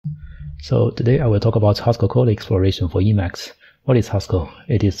So today I will talk about Haskell code exploration for Emacs. What is Haskell?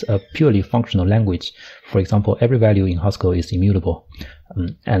 It is a purely functional language. For example, every value in Haskell is immutable.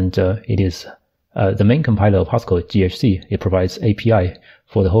 It is the main compiler of Haskell, GHC. It provides API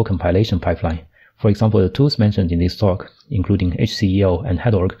for the whole compilation pipeline. For example, the tools mentioned in this talk, including hc.el and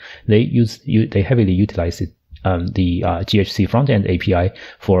Haddock, they heavily utilize the GHC front-end API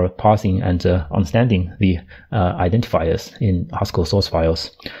for parsing and understanding the identifiers in Haskell source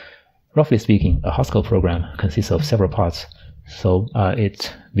files. Roughly speaking, a Haskell program consists of several parts. So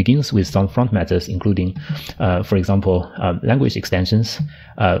it begins with some front methods, including, for example, language extensions,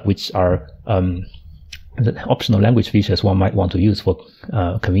 which are the optional language features one might want to use for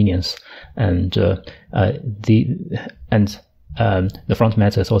convenience, and the front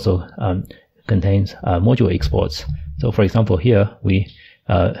methods also contains module exports. So, for example, here we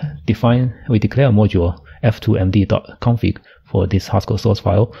declare a module f2md.config for this Haskell source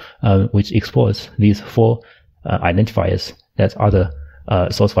file, which exports these 4 identifiers that other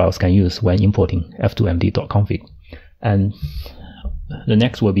source files can use when importing f2md.config. And the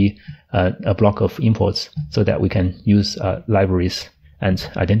next will be a block of imports so that we can use libraries and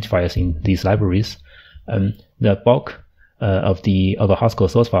identifiers in these libraries. The bulk of a Haskell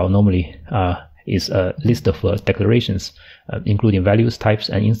source file normally is a list of declarations, including values, types,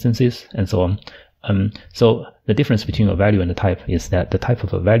 and instances, and so on. So the difference between a value and a type is that the type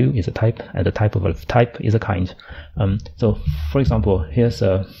of a value is a type, and the type of a type is a kind. So, for example, here's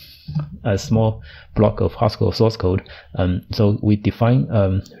a small block of Haskell source code. So we define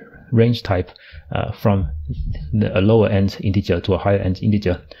range type from a lower end integer to a higher end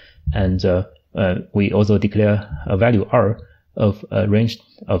integer, and we also declare a value r of a range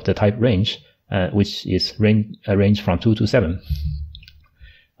of the type range, which is a range from 2 to 7.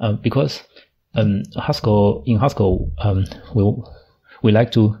 Because in Haskell, we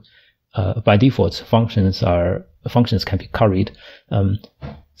like to by default functions can be curried.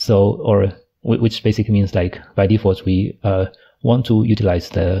 Which basically means, like, by default we want to utilize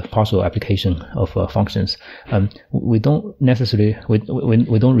the partial application of functions. We don't necessarily we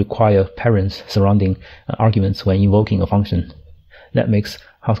don't require parents surrounding arguments when invoking a function. That makes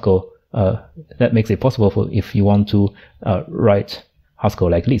Haskell that makes it possible for if you want to write Haskell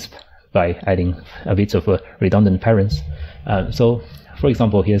like Lisp by adding a bit of redundant parents. So, for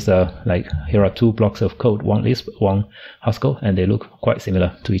example, here are 2 blocks of code, one Lisp, one Haskell, and they look quite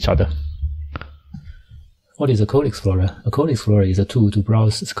similar to each other. What is a code explorer? A code explorer is a tool to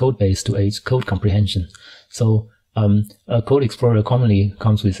browse code base to aid code comprehension. So a code explorer commonly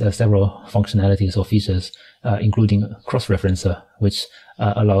comes with several functionalities or features, including a cross-referencer, which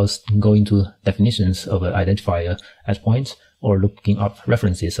allows going to definitions of an identifier at points, or looking up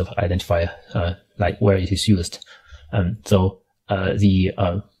references of identifier, like where it is used. So the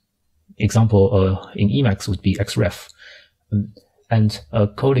example in Emacs would be xref. And a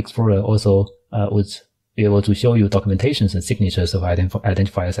code explorer also would be able to show you documentations and signatures of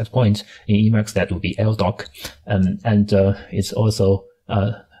identifiers at points. In Emacs, that would be Eldoc. It also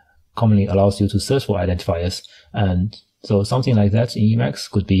commonly allows you to search for identifiers. And so something like that in Emacs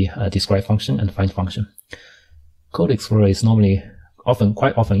could be a describe function and find function. Code Explorer is normally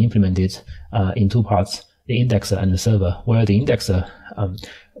quite often implemented in 2 parts, the indexer and the server, where the indexer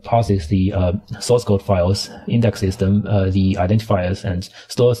parses the source code files, indexes them, the identifiers, and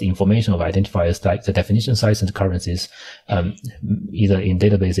stores the information of identifiers like the definition size and occurrences, either in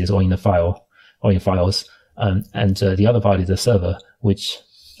databases or in a file or in files. The other part is the server, which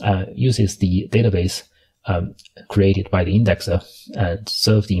uses the database created by the indexer and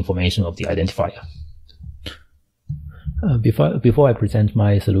serves the information of the identifier. Before I present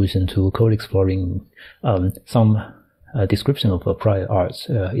my solution to code exploring, some description of prior art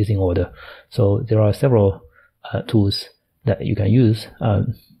is in order. So there are several tools that you can use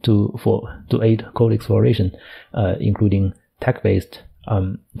to aid code exploration, including tag-based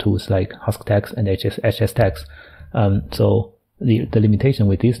tools like Haskell tags and HS tags. So the limitation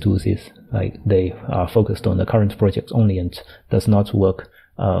with these tools is, like, they are focused on the current project only and does not work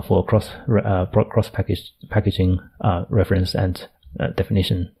for cross packaging reference and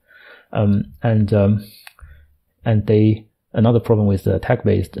definition. Another problem with the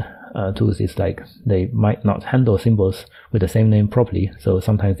tag-based tools is, like, they might not handle symbols with the same name properly, so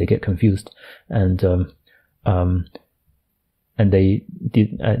sometimes they get confused, and they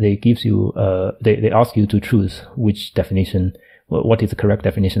ask you to choose which definition, what is the correct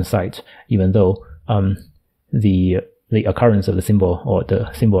definition site, even though the occurrence of the symbol or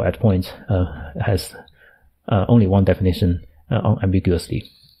the symbol at point has only one definition unambiguously.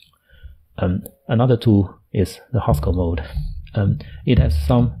 Another tool is the Haskell mode. It has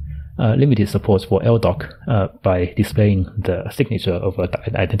some limited support for Eldoc by displaying the signature of an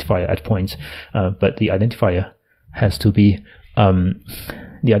identifier at points, but the identifier has to be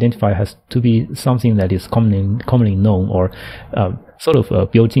something that is commonly known, or sort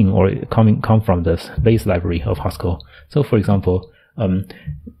of built-in, or come from the base library of Haskell. So, for example,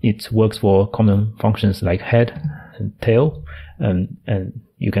 it works for common functions like head and tail, and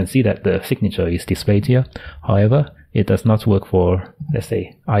you can see that the signature is displayed here. However, it does not work for, let's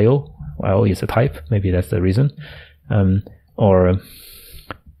say, IO. IO is a type. Maybe that's the reason. Or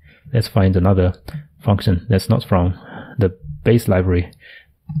let's find another function that's not from the base library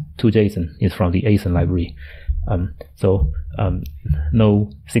to JSON. It's from the ASON library. So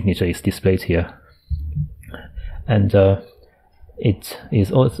no signature is displayed here. And it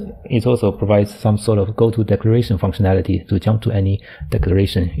also provides some sort of go-to declaration functionality to jump to any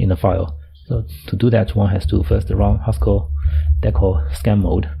declaration in the file. So to do that, one has to first run Haskell decor scan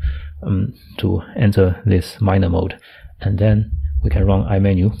mode to enter this minor mode, and then we can run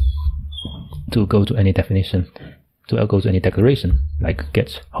imenu to go to any definition, to go to any declaration like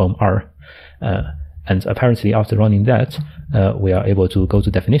get home R. And apparently, after running that, we are able to go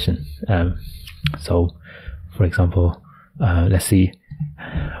to definition. So, for example, let's see,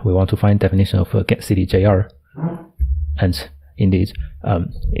 we want to find definition of get city JR, and indeed,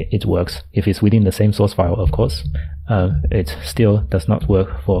 it works. If it's within the same source file, of course, it still does not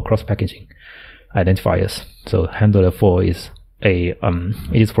work for cross-packaging identifiers. So handler 4 is it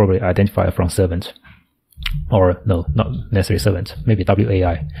is probably identifier from servant, or no, not necessarily servant, maybe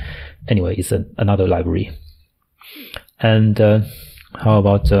WAI. Anyway, it's another library. And how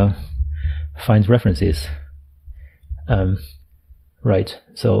about find references? Right,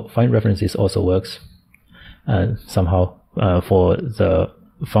 so find references also works somehow for the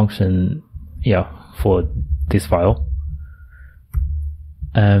function, for this file.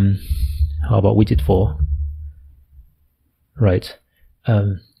 How about widget 4? Right,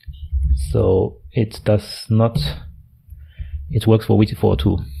 so it does not, it works for widget 4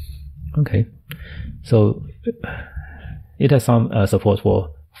 too. Okay, so it has some support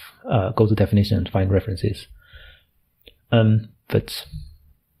for go to definition and find references. But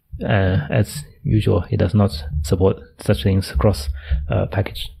as usual, it does not support such things cross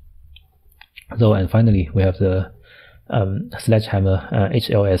package. So, and finally, we have the Sledgehammer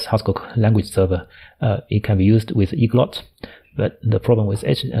HLS Haskell language server. It can be used with eglot, but the problem with so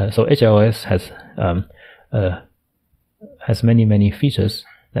HLS has many features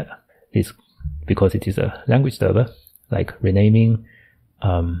that is because it is a language server, like renaming,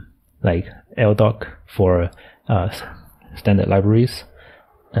 like Eldoc for standard libraries,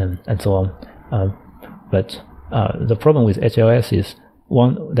 and so on. But the problem with HLS is,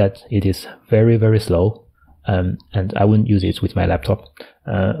 one, that it is very slow, and I wouldn't use it with my laptop.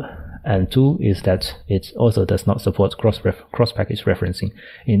 And two is that it also does not support cross-package referencing.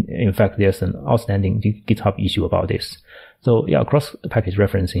 In fact, there's an outstanding GitHub issue about this. So yeah, cross-package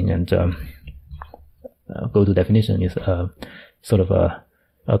referencing and go-to definition is sort of a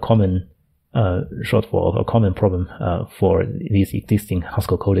common shortfall, a common problem for these existing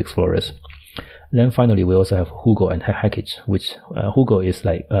Haskell code explorers. Then finally, we also have Hoogle and Hackage, which Hoogle is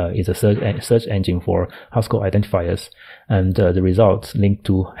like is a search engine for Haskell identifiers, and the results link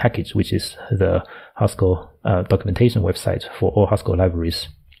to Hackage, which is the Haskell documentation website for all Haskell libraries.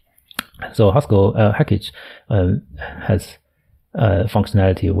 So Haskell Hackage has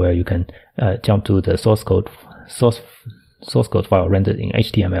functionality where you can jump to the source code file rendered in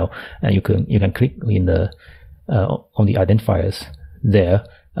HTML, and you can click in the on the identifiers there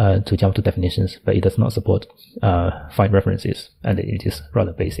to jump to definitions, but it does not support find references, and it is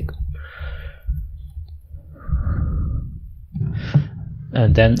rather basic.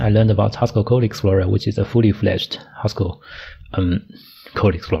 And then I learned about Haskell Code Explorer, which is a fully fledged Haskell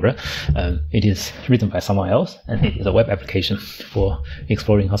Code Explorer. It is written by someone else, and it is a web application for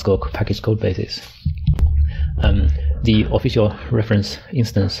exploring Haskell package code bases. The official reference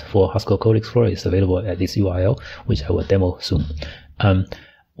instance for Haskell Code Explorer is available at this URL, which I will demo soon.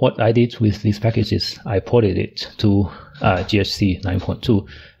 What I did with these packages, I ported it to GHC 9.2.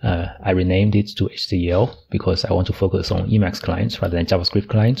 I renamed it to hc.el because I want to focus on Emacs client rather than JavaScript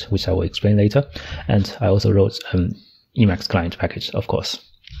client, which I will explain later. And I also wrote Emacs client package, of course.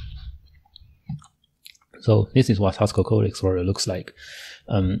 So this is what Haskell Code Explorer looks like.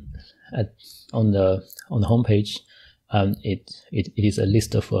 On the home page, it is a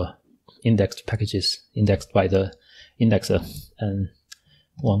list of indexed packages indexed by the indexer, and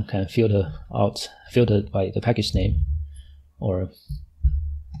one can filter by the package name, or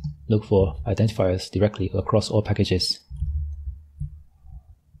look for identifiers directly across all packages.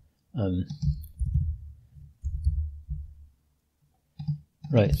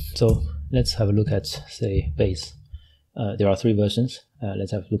 Right, so let's have a look at, say, base. There are 3 versions.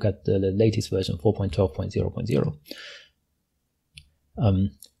 Let's have a look at the latest version, 4.12.0.0.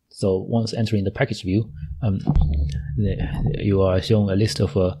 So once entering the package view, you are shown a list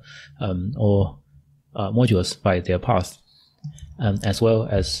of all modules by their path, as well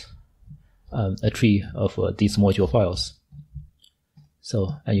as a tree of these module files.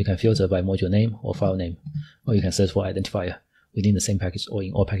 So, and you can filter by module name or file name, or you can search for identifier within the same package or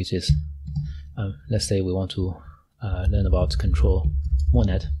in all packages. Let's say we want to learn about control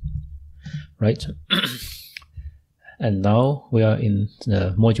monad, right? And now we are in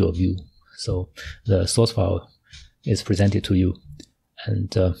the module view. So the source file is presented to you,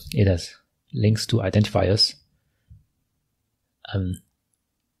 and it has links to identifiers. And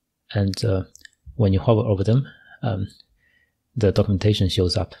when you hover over them, the documentation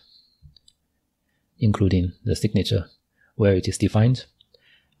shows up, including the signature, where it is defined,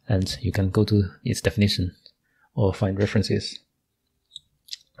 and you can go to its definition or find references.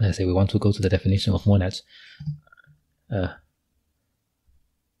 Let's say we want to go to the definition of monads.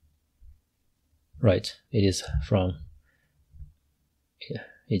 Right, it is from,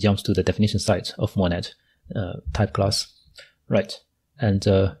 it jumps to the definition site of monad type class. Right, and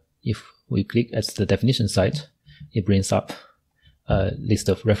if we click at the definition site, it brings up a list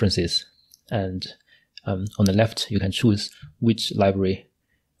of references, and on the left you can choose which library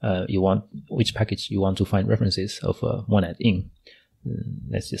you want, which package you want to find references of monad in.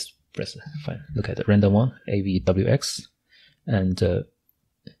 Let's just press look at the random one, avwx, and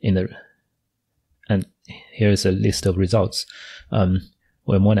and here is a list of results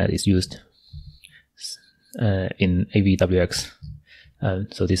where monad is used in avwx.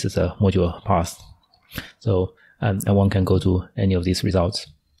 So this is a module path. So and one can go to any of these results.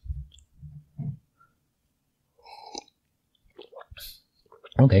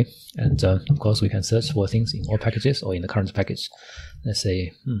 Okay, and of course we can search for things in all packages or in the current package. Let's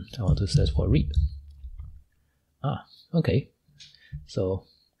say I want to search for read. Okay, so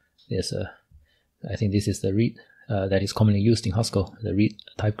there's a, I think this is the read that is commonly used in Haskell, the read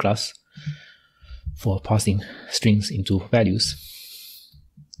type class for passing strings into values.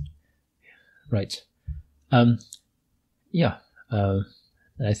 Right. Yeah,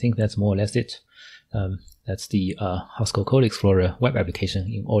 I think that's more or less it. That's the Haskell Code Explorer web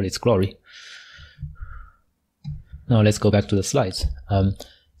application in all its glory. Now let's go back to the slides.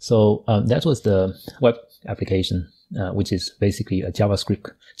 So that was the web application, which is basically a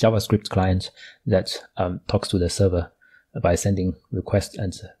JavaScript client that talks to the server by sending requests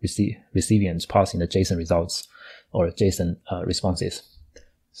and receiving and passing the JSON results or JSON responses.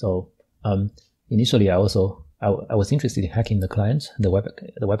 So initially, I was interested in hacking the client, the web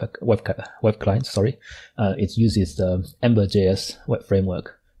client. Sorry, it uses the Ember.js web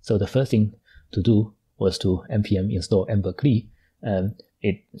framework. So the first thing to do was to npm install Ember CLI, and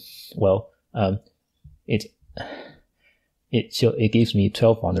it gives me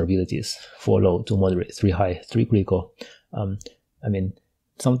 12 vulnerabilities, 4 low, 2 moderate, 3 high, 3 critical. I mean,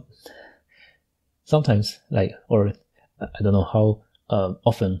 sometimes or I don't know how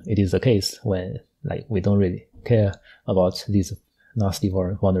often it is the case when we don't really care about these nasty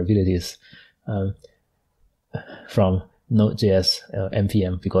vulnerabilities from Node.js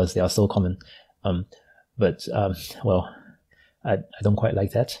npm because they are so common. But I don't quite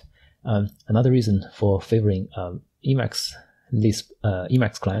like that. Another reason for favoring Emacs Lisp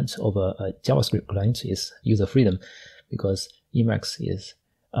Emacs client over a JavaScript client is user freedom, because Emacs is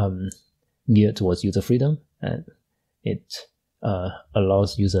geared towards user freedom, and it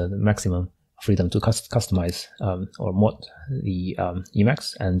allows user the maximum freedom to customize or mod the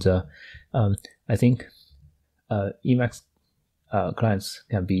Emacs, and I think Emacs clients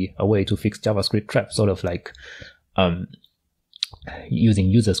can be a way to fix JavaScript trap, sort of like using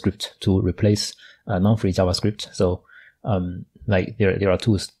user script to replace non-free JavaScript. So there are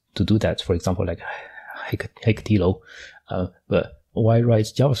tools to do that, for example, like hc.el. But why write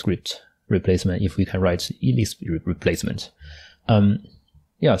JavaScript replacement if we can write Lisp replacement?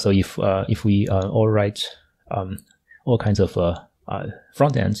 Yeah, so if we all write all kinds of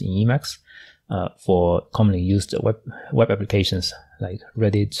front ends in Emacs for commonly used web applications like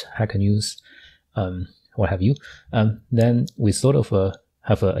Reddit, Hacker News, what have you, then we sort of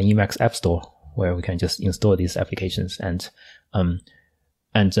have an Emacs App Store where we can just install these applications and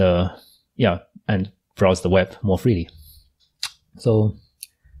browse the web more freely. So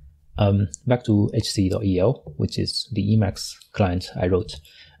back to hc.el, which is the Emacs client I wrote.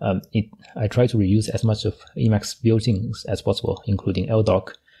 I try to reuse as much of Emacs built-ins as possible, including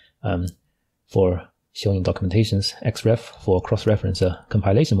Eldoc, for showing documentations, xref for cross-reference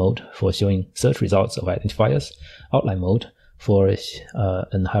compilation mode for showing search results of identifiers, outline mode for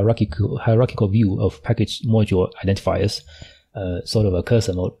an hierarchical view of package module identifiers, sort of a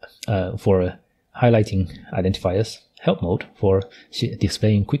cursor mode for highlighting identifiers, help mode for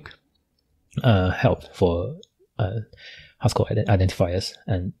displaying quick help for Haskell identifiers,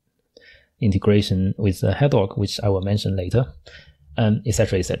 and integration with Haddock, which I will mention later,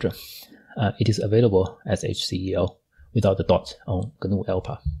 etc., etc. It is available as hc.el without the dot on GNU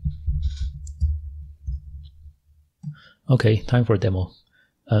Elpa. Okay, time for a demo.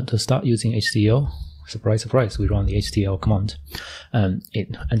 To start using hc.el, surprise, surprise, we run the hc.el command,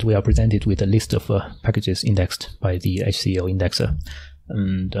 and we are presented with a list of packages indexed by the hc.el indexer,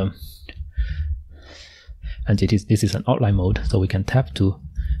 and this is an outline mode, so we can tap to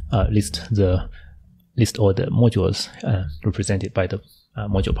list all the modules represented by the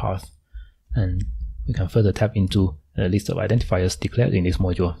module path, and we can further tap into a list of identifiers declared in this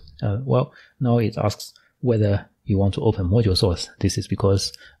module. Well, now it asks whether you want to open module source. This is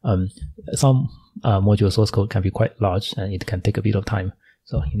because some module source code can be quite large and it can take a bit of time.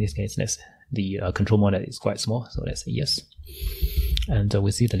 So in this case, the control monad is quite small, so let's say yes. And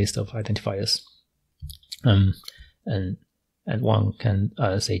we see the list of identifiers. And one can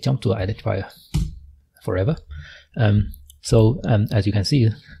say jump to identifier forever. So as you can see,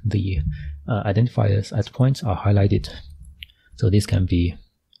 the identifiers at points are highlighted. So this can be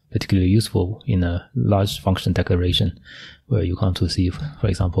particularly useful in a large function declaration where you want to see, for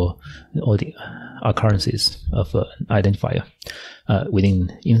example, all the occurrences of an identifier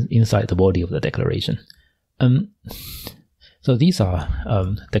inside the body of the declaration. So these are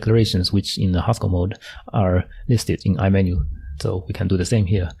declarations which in the Haskell mode are listed in iMenu. So we can do the same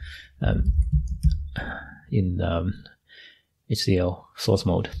here in hc.el source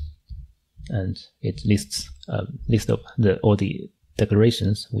mode, and it lists all the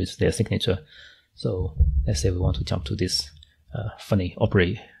declarations with their signature. So let's say we want to jump to this funny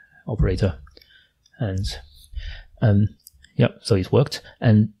operator, and yeah, so it worked.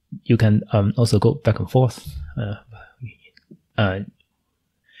 And you can also go back and forth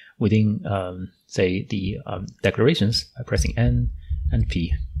within say the declarations by pressing N and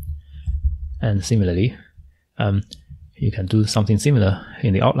P. And similarly, you can do something similar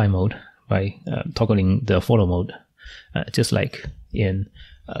in the outline mode by toggling the follow mode, just like in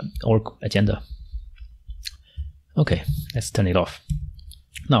org agenda. Okay, let's turn it off.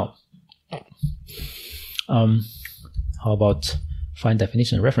 Now, how about find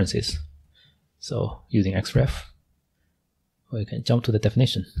definition references? So using xref, we can jump to the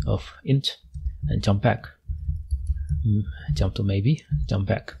definition of int and jump back, jump to maybe, jump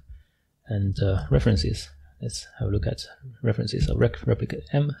back, and references. Let's have a look at references of replicate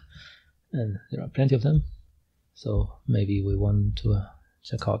M, and there are plenty of them. So maybe we want to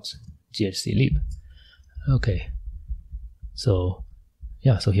check out GHC lib. Okay, so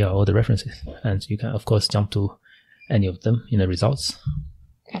yeah, so here are all the references, and you can of course jump to any of them in the results.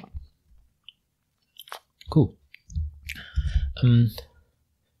 Cool.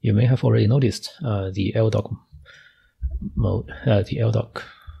 You may have already noticed the Eldoc mode, the Eldoc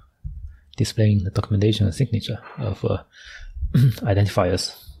displaying the documentation and signature of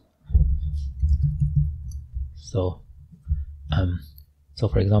identifiers. So, so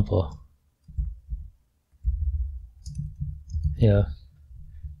for example, here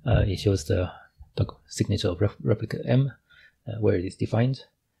it shows the signature of replicate M, where it is defined,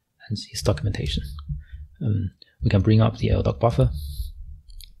 and its documentation. We can bring up the Eldoc buffer,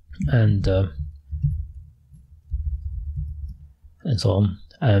 and so on.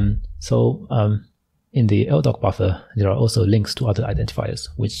 In the Eldoc buffer, there are also links to other identifiers,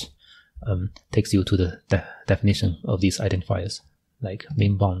 which takes you to the definition of these identifiers, like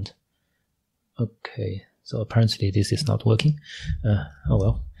min bound. Okay, so apparently this is not working. Oh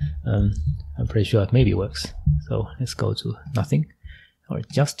well, I'm pretty sure it maybe works. So let's go to nothing, or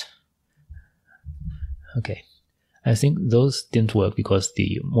just. Okay, I think those didn't work because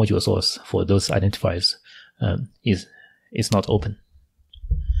the module source for those identifiers is not open.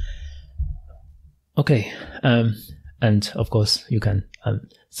 Okay, and of course you can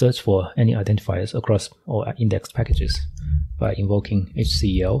search for any identifiers across all indexed packages by invoking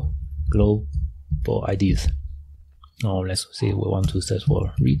hc.el global IDs. Now let's say we want to search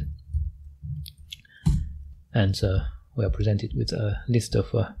for read, and we are presented with a list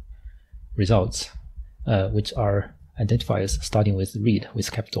of results, which are identifiers starting with read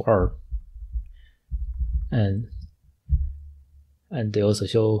with capital R, and they also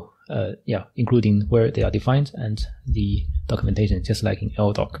show including where they are defined and the documentation, just like in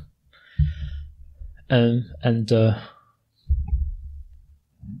Eldoc.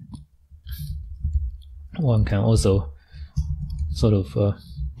 one can also sort of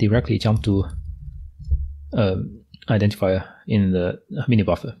directly jump to identifier in the mini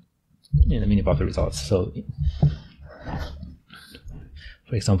buffer results. So,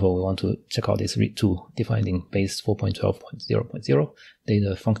 for example, we want to check out this read tool defined in base 4.12.0.0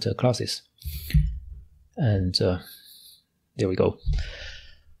 data functor classes, and there we go.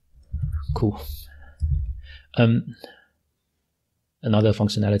 Cool. Another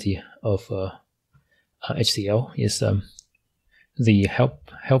functionality of hc.el is the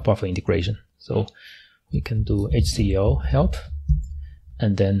help buffer integration. So we can do hc.el help,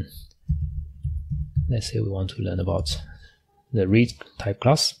 and then let's say we want to learn about the read type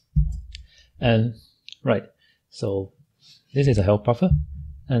class. And right, so this is a help buffer,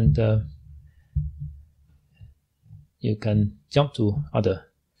 and you can jump to other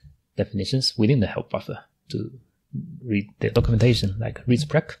definitions within the help buffer to read the documentation, like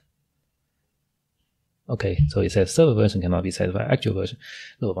readspec. Okay, so it says server version cannot be set by actual version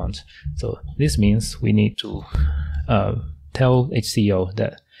low bound. So this means we need to tell hc.el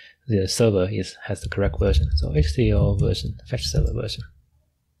that the server has the correct version. So hc.el version fetch server version.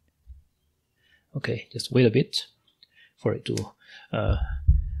 Okay, just wait a bit for it to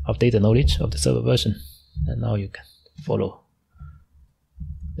update the knowledge of the server version, and now you can follow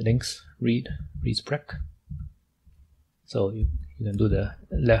the links. Readspec. So you can do the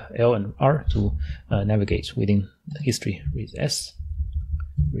L and R to navigate within the history. Read S,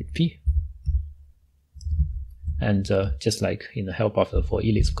 read P, and just like in the help buffer for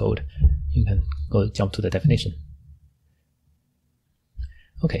eLisp code, you can go jump to the definition.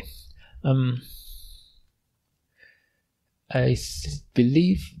 Okay, I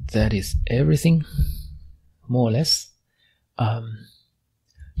believe that is everything, more or less.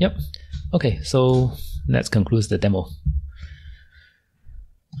 Yep. Okay, so that concludes the demo.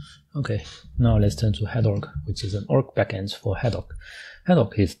 Okay, now let's turn to Haddock, which is an org backend for Haddock.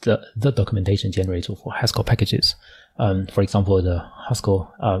 Haddock is the documentation generator for Haskell packages. For example, the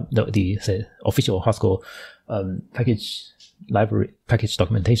Haskell, the official Haskell package library package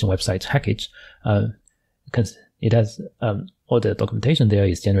documentation website Hackage. It has all the documentation there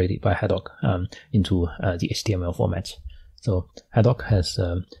is generated by Haddock into the HTML format. So Haddock has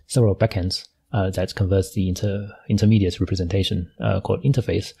several backends that converts the intermediate representation called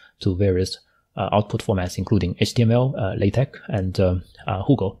interface to various output formats, including HTML, LaTeX, and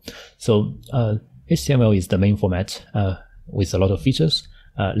Hoogle. So HTML is the main format with a lot of features.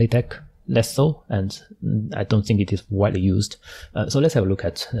 LaTeX less so, and I don't think it is widely used. So let's have a look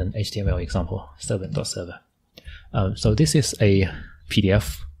at an HTML example, servant.server. So this is a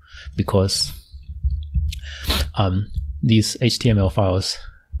PDF because these HTML files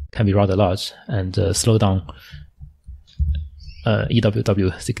can be rather large and slow down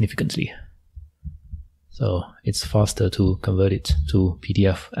EWW significantly. So it's faster to convert it to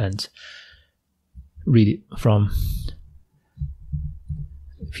PDF and read it from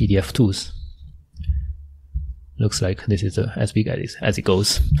PDF tools. Looks like this is as big as it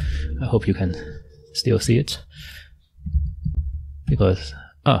goes. I hope you can still see it. Because,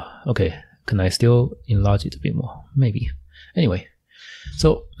 okay, can I still enlarge it a bit more? Maybe. Anyway,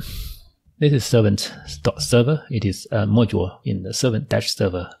 so this is servant.server. It is a module in the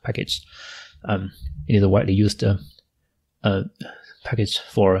servant-server package. It is a widely used package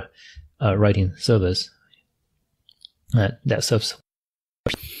for writing servers that serves.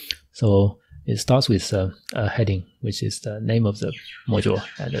 So it starts with a heading, which is the name of the module,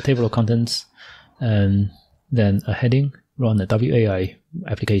 and the table of contents, and then a heading, run a WAI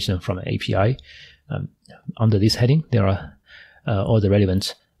application from an API. Under this heading, there are all the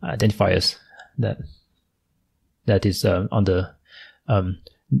relevant identifiers that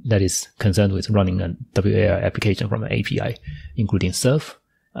is concerned with running a WAI application from an API, including serve,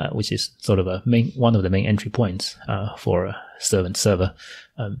 which is sort of one of the main entry points for a servant server.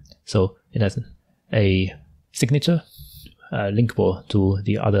 So it has a signature linkable to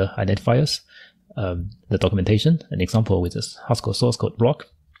the other identifiers, the documentation, an example with this Haskell source code block.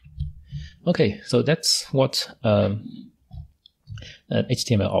 Okay, so that's what an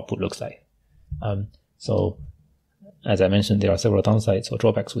HTML output looks like. So as I mentioned, there are several downsides or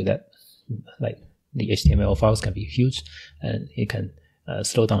drawbacks with that. Like the HTML files can be huge, and it can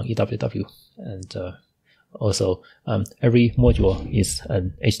slow down EWW. And also, every module is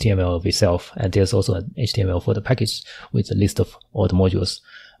an HTML of itself, and there's also an HTML for the package with a list of all the modules.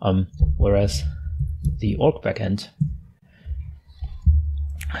 Whereas the org backend,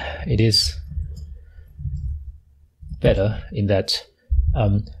 it is better in that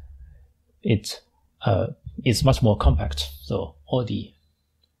it is much more compact. So all the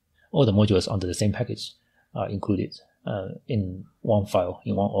modules under the same package are included in one file,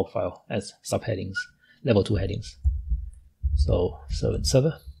 in one org file as subheadings, level 2 headings. So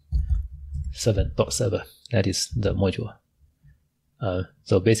server, 7.server, that is the module.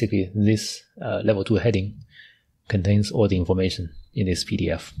 So basically this level 2 heading contains all the information in this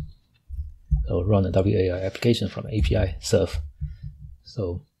PDF. So run a WAI application from API serve.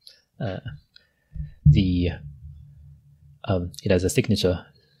 So it has a signature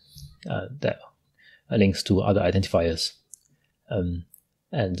that links to other identifiers, and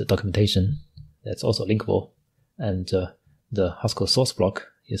the documentation that's also linkable, and the Haskell source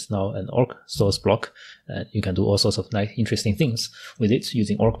block is now an org source block, and you can do all sorts of nice interesting things with it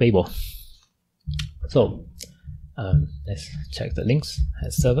using org Babel. So let's check the links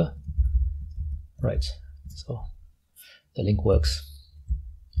as server. Right, so the link works.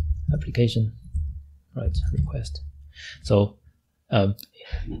 Application, right, request. So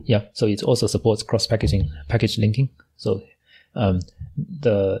yeah, so it also supports cross-packaging, package linking. So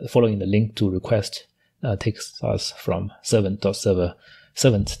the following the link to request takes us from servant.server,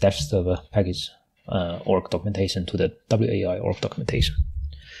 servant-server package org documentation to the WAI org documentation.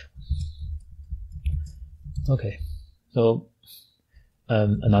 Okay, so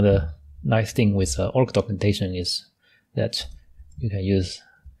another nice thing with org documentation is that you can use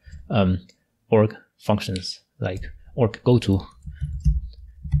org functions like org goto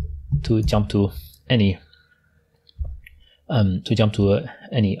to jump to any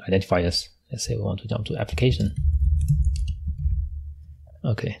identifiers. Let's say we want to jump to application.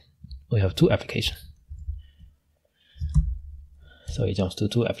 Okay, we have 2 application. So it jumps to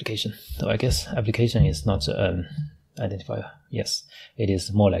 2 application. So I guess application is not identifier. Yes, it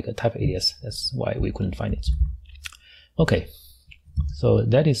is more like a type alias. That's why we couldn't find it. Okay, so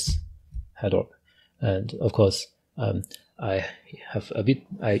that is Haddock, and of course I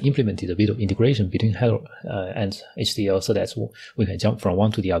implemented a bit of integration between Haddock and hc.el so that we can jump from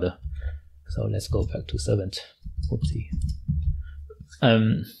one to the other. So let's go back to servant. Oopsie.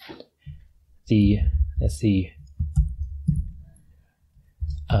 Let's see.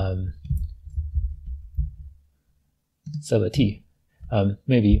 Server T.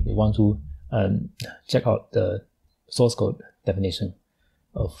 Maybe we want to check out the source code definition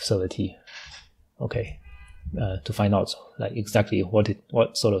of server T. Okay, to find out like exactly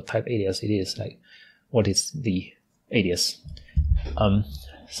what sort of type alias it is, like what is the alias,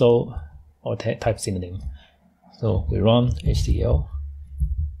 or type synonym. So we run hc.el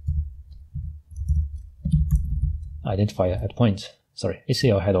identifier at point. Sorry,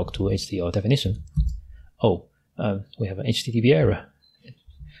 hc.el Haddock to hc.el definition. Oh, we have an HTTP error.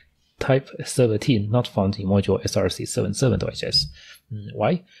 Type server T not found in module src77.hs.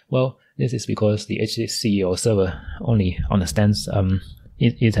 Why? Well, this is because the hc.el server only understands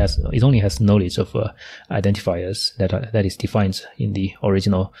it only has knowledge of identifiers that is defined in the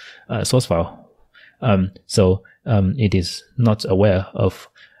original source file. So it is not aware of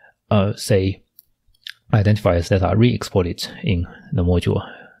say identifiers that are re-exported in the module.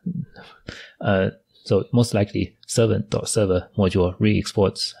 So most likely servant.server module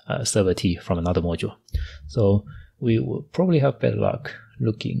re-exports server T from another module. So we will probably have better luck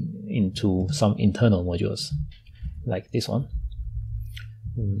looking into some internal modules like this one.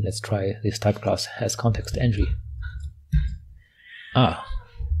 Let's try this type class has context entry.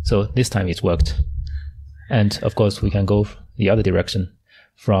 So this time it worked. And of course we can go the other direction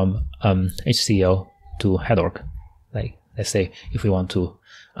from hc.el to Haddock. Like let's say if we want to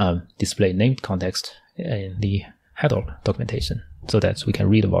display named context in the Haddock documentation so that we can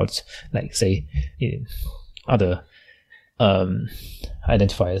read about, like say, other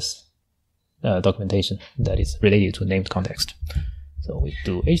identifiers documentation that is related to named context. So we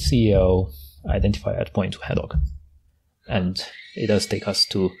do hc.el identifier at point to Haddock, and it does take us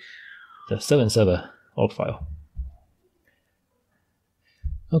to the server org file.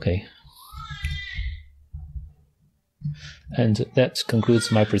 Okay. And that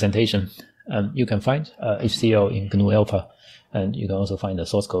concludes my presentation. You can find hc.el in GNU Alpha, and you can also find the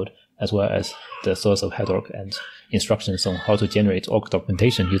source code as well as the source of Haddock and instructions on how to generate org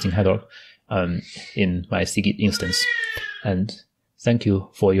documentation using Haddock in my Cgit instance. And thank you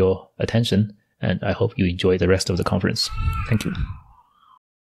for your attention, and I hope you enjoy the rest of the conference. Thank you.